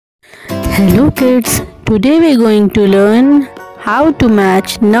Hello kids, today we're going to learn how to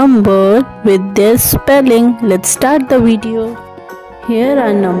match numbers with their spelling. Let's start the video. Here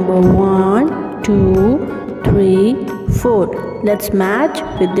are number 1, 2, 3, 4. Let's match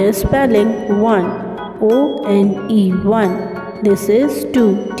with their spelling. 1, O-N-E, 1. This is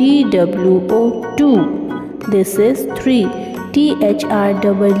 2, T-W-O, 2. This is 3,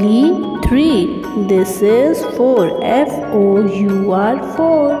 T-H-R-E-E, 3. This is 4, F-O-U-R,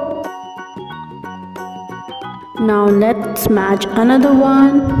 4. Now let's match another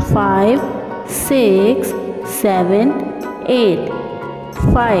one. 5, 6, 7, 8.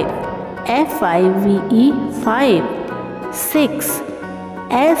 5, F-I-V-E, 5. 6,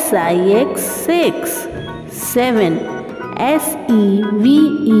 S-I-X, 6. 7, S-E-V-E-N,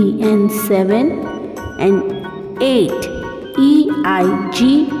 7. And 8, E-I-G-H-T,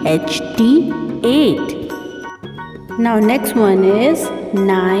 8. Now next one is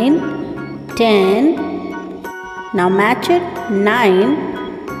 9, 10. Now match it. 9,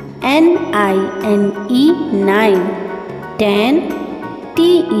 N-I-N-E, 9. 10,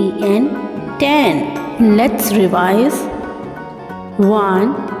 T-E-N, 10. Let's revise.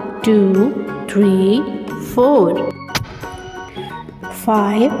 1, 2, 3, 4.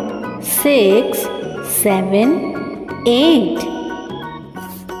 5, 6, 7, 8.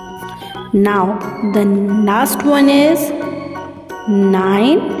 Now the last one is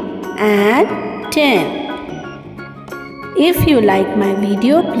 9 and 10. If you like my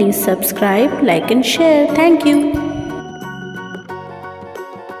video, please subscribe, like and share. Thank you.